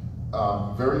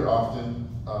very often,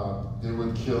 they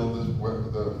would kill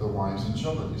the wives and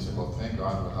children. You say, well, thank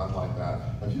God we're not like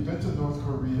that. Have you been to North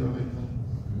Korea lately?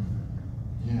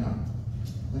 Yeah,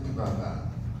 think about that.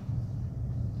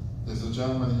 There's a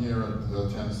gentleman here that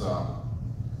attends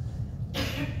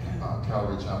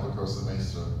Calvary Chapel, Costa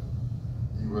Mesa.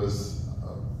 He was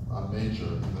a major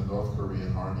in the North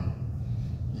Korean army.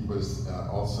 He was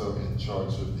also in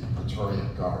charge of the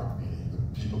Praetorian Guard, meaning the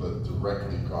people that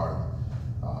directly guard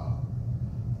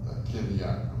Kim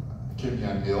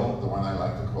Jong-il, the one I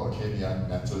like to call Kim Jong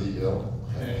mentally ill.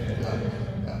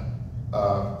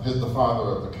 The father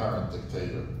of the current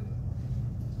dictator.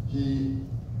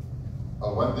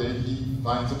 One day he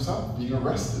finds himself being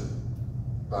arrested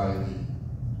by the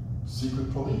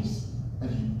secret police, and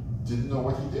he didn't know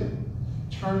what he did.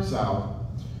 Turns out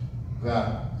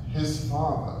that his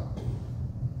father,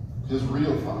 his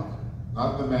real father,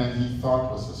 not the man he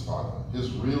thought was his father,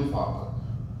 his real father,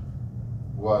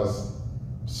 was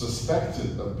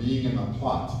suspected of being in a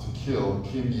plot to kill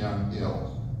Kim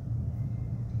Jong-il,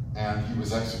 and he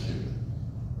was executed.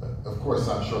 of course,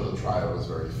 I'm sure the trial was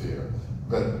very fair,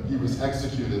 but he was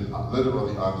executed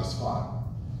literally on the spot.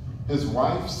 His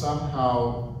wife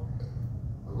somehow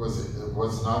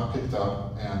was not picked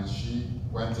up, and she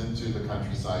went into the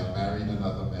countryside, married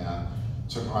another man,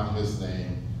 took on his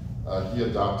name. He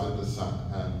adopted the son,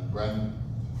 and when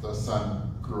the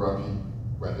son grew up, he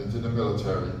went into the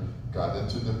military, got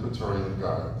into the Praetorian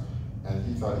Guard, and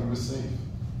he thought he was safe.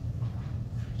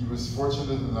 He was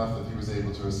fortunate enough that he was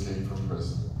able to escape from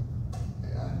prison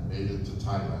and made it to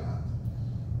Thailand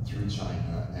through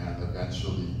China, and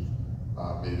eventually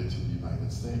made it to the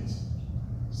United States.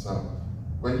 So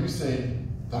when you say,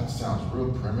 that sounds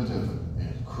real primitive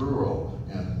and cruel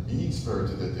and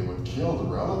mean-spirited, that they would kill the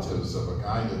relatives of a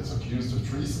guy that's accused of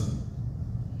treason,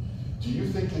 do you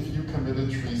think if you committed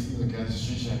treason against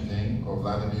Xi Jinping or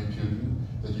Vladimir Putin,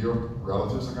 that your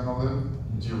relatives are gonna live?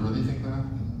 Do you really think that?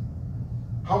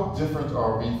 How different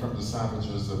are we from the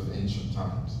savages of ancient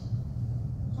times?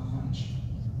 Not much.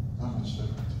 Not much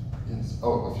different. Yes.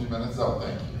 Oh, a few minutes? Oh,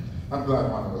 thank you. I'm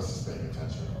glad one of us is paying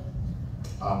attention.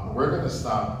 We're going to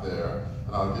stop there,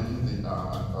 and I'll give you the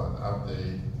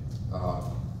update.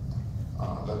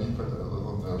 Let me put a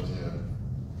little note here.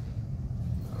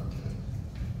 Okay.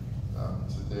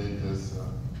 Today is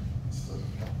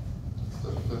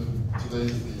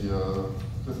today's the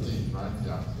 15th, right?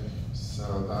 Yeah.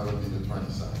 So that would be the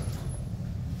 22nd.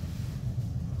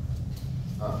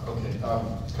 Okay.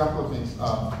 A couple of things.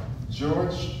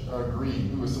 George Green,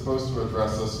 who was supposed to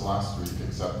address us last week,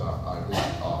 except I was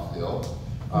off ill,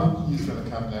 he's going to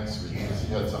come next week because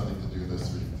he had something to do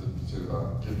this week to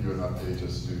give you an update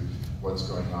as to what's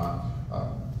going on.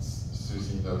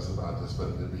 Susie knows about this, but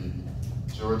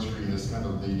George Green is kind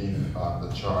of leading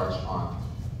the charge on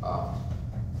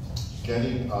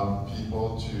getting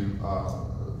people to,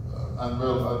 and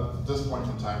at this point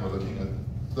in time, we're looking at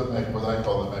what I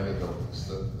call the mega donors,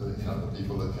 the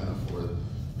people that can afford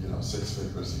 6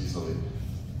 figures easily,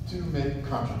 to make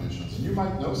contributions. And you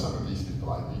might know some of these people,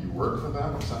 either you work for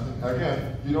them or something.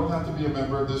 Again, you don't have to be a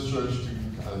member of this church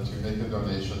to make a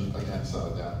donation against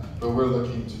that, but we're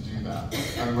looking to do that.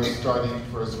 And we're starting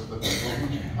first with the people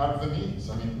who have the means.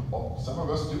 I mean, some of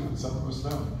us do and some of us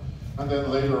don't. And then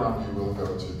later on we will go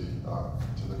to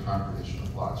the congregation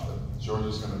at large, but George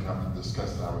is going to come and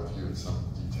discuss that with you in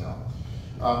some detail.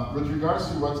 With regards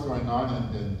to what's going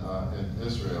on in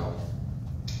Israel,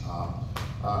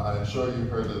 I'm sure you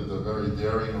heard of the very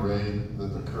daring raid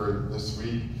that occurred this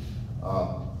week.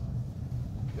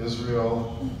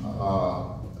 Israel,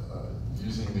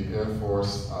 using the Air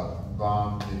Force,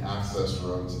 bombed the access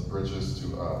roads and bridges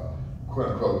to a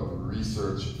quote-unquote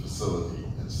research facility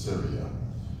in Syria.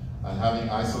 And having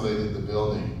isolated the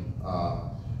building,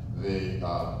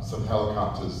 some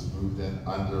helicopters moved in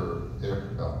under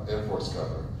Air Force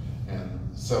cover, and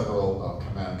several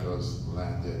commandos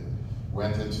landed,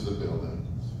 went into the building.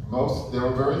 There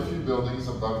were very few buildings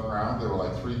above ground. There were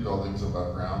like 3 buildings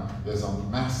above ground. There's a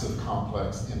massive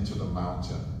complex into the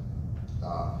mountain.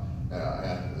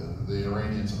 And the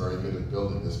Iranians are very good at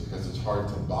building this because it's hard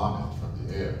to bomb it from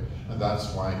the air. And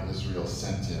that's why Israel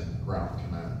sent in ground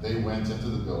command. They went into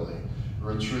the building,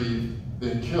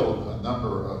 they killed a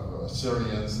number of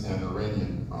Syrians and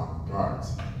Iranian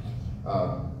guards.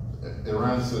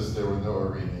 Iran says there were no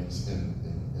Iranians in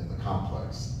the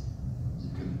complex. You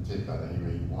can take that any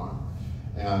way you want.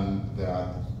 And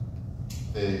that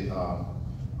they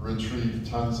retrieved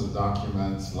tons of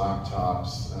documents,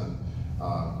 laptops,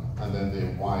 and then they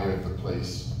wired the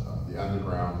place, the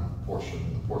underground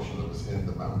portion, the portion that was in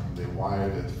the mountain, they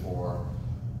wired it for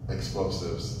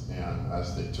explosives, and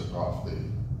as they took off, they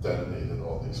detonated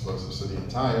all the explosives. So the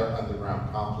entire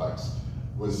underground complex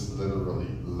was literally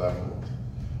leveled.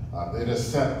 It has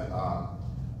set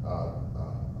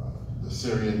the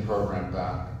Syrian program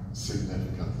back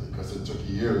significantly because it took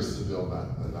years to build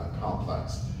that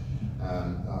complex.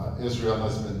 And Israel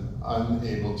has been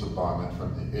unable to bomb it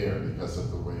from the air because of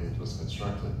the way it was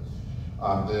constructed.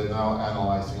 They're now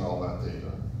analyzing all that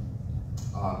data.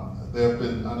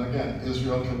 And again,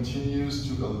 Israel continues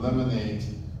to eliminate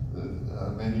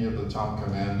many of the top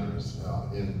commanders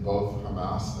in both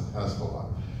Hamas and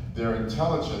Hezbollah. Their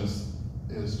intelligence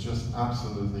is just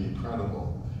absolutely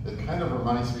incredible. It kind of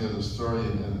reminds me of the story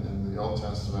in the Old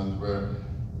Testament where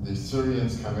the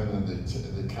Syrians come in and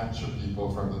they capture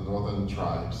people from the northern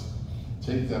tribes,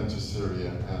 take them to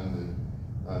Syria, and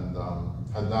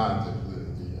Hadad,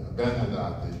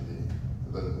 Ben-Hadad,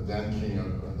 the then king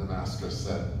of Damascus,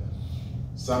 said,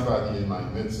 "Somebody in my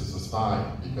midst is a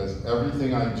spy, because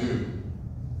everything I do,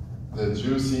 the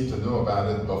Jews seem to know about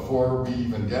it before we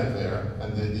even get there,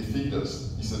 and they defeat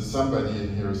us." He said, "Somebody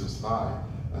in here is a spy."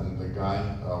 And the guy,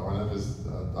 one of his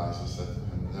advisors said to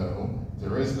him, no,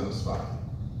 there is no spy.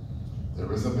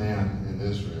 There is a man in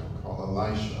Israel called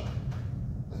Elisha,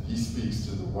 and he speaks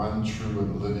to the one true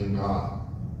and living God.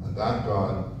 And that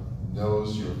God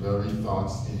knows your very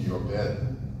thoughts in your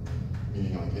bed,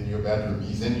 meaning like in your bedroom.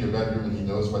 He's in your bedroom and he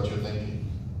knows what you're thinking.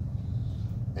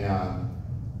 And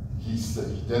he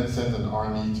then sent an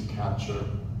army to capture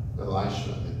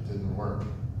Elisha. It didn't work.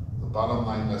 The bottom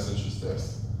line message is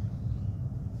this.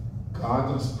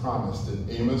 God has promised in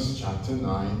Amos chapter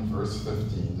 9, verse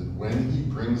 15, that when he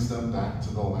brings them back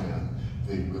to the land,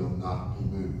 they will not be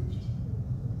moved.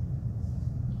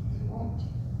 They won't.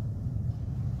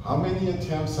 How many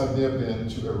attempts have there been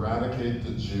to eradicate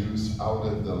the Jews out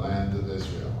of the land of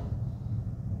Israel?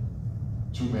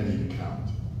 Too many to count.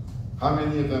 How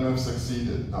many of them have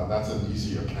succeeded? Now that's an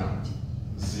easier count.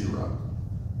 0.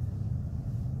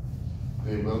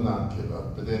 They will not give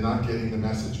up, but they're not getting the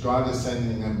message. God is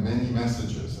sending them many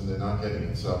messages and they're not getting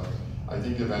it. So I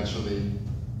think eventually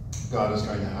God is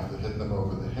going to have to hit them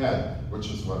over the head, which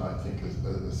is what I think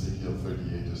Ezekiel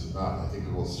 38 is about. I think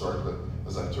it will start with,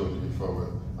 as I told you before, with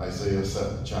Isaiah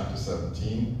chapter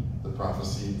 17, the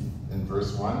prophecy in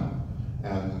verse 1,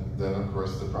 and then of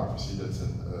course the prophecy that's in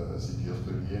Ezekiel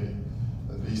 38.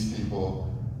 That these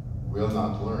people will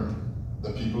not learn.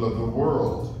 The people of the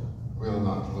world will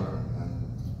not learn.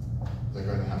 They're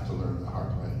going to have to learn the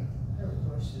hard way. I have a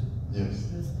question. Yes.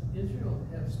 Does Israel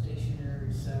have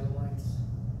stationary satellites?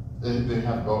 They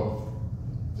have both.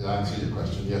 To answer your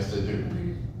question, yes, they do.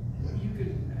 You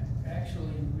could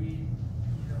actually read,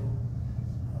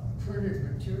 printed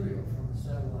material from a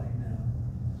satellite now.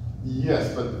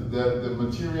 Yes, but the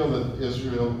material that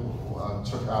Israel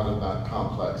took out of that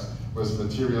complex was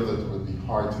material that would be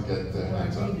hard to get their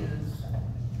hands on. What I mean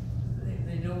is,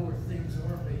 they know where things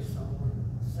are based on where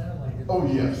the satellite is. Oh,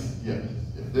 yes.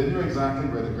 They knew exactly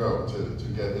where to go to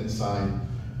get inside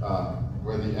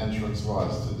where the entrance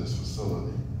was to this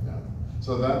facility. Yeah.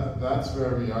 So that's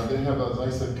where we are. They have, as I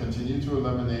said, continued to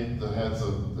eliminate the heads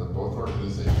of both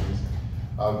organizations.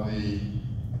 Of the,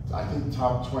 I think,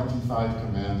 top 25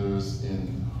 commanders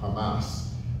in Hamas,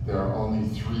 there are only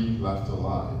 3 left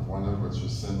alive, one of which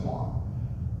is Sinwar.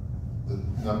 The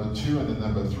number 2 and the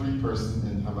number 3 person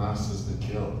in Hamas has been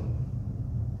killed.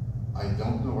 I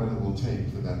don't know what it will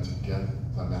take for them to get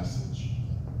the message.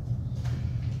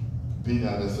 Be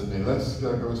that as it may, let's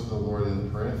go to the Lord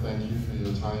in prayer. Thank you for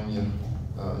your time,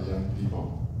 young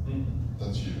people.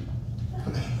 That's you.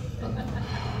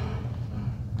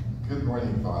 Good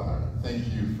morning, Father.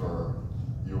 Thank you for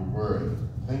your word.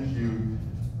 Thank you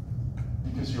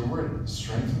because your word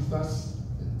strengthens us.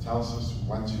 It tells us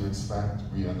what to expect.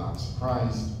 We are not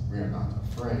surprised. We are not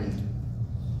afraid.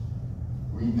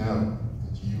 We know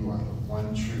that you are the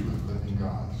one true and living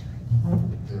God.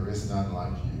 There is none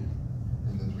like you.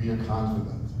 And that we are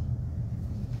confident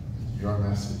that your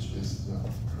message is the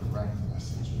correct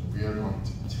message. And we are going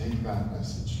to take that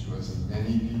message to as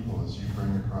many people as you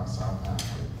bring across our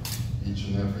pathway each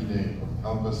and every day. Lord,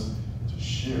 help us to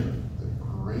share the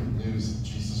great news of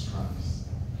Jesus Christ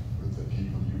with the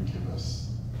people you give us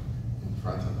in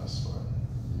front of us, Lord.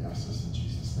 We ask this in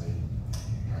Jesus' name.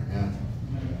 Amen.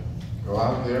 Go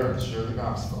out there and share the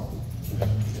gospel.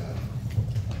 Yeah.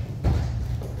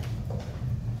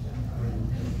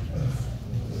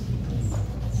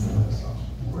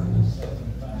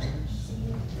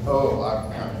 Oh,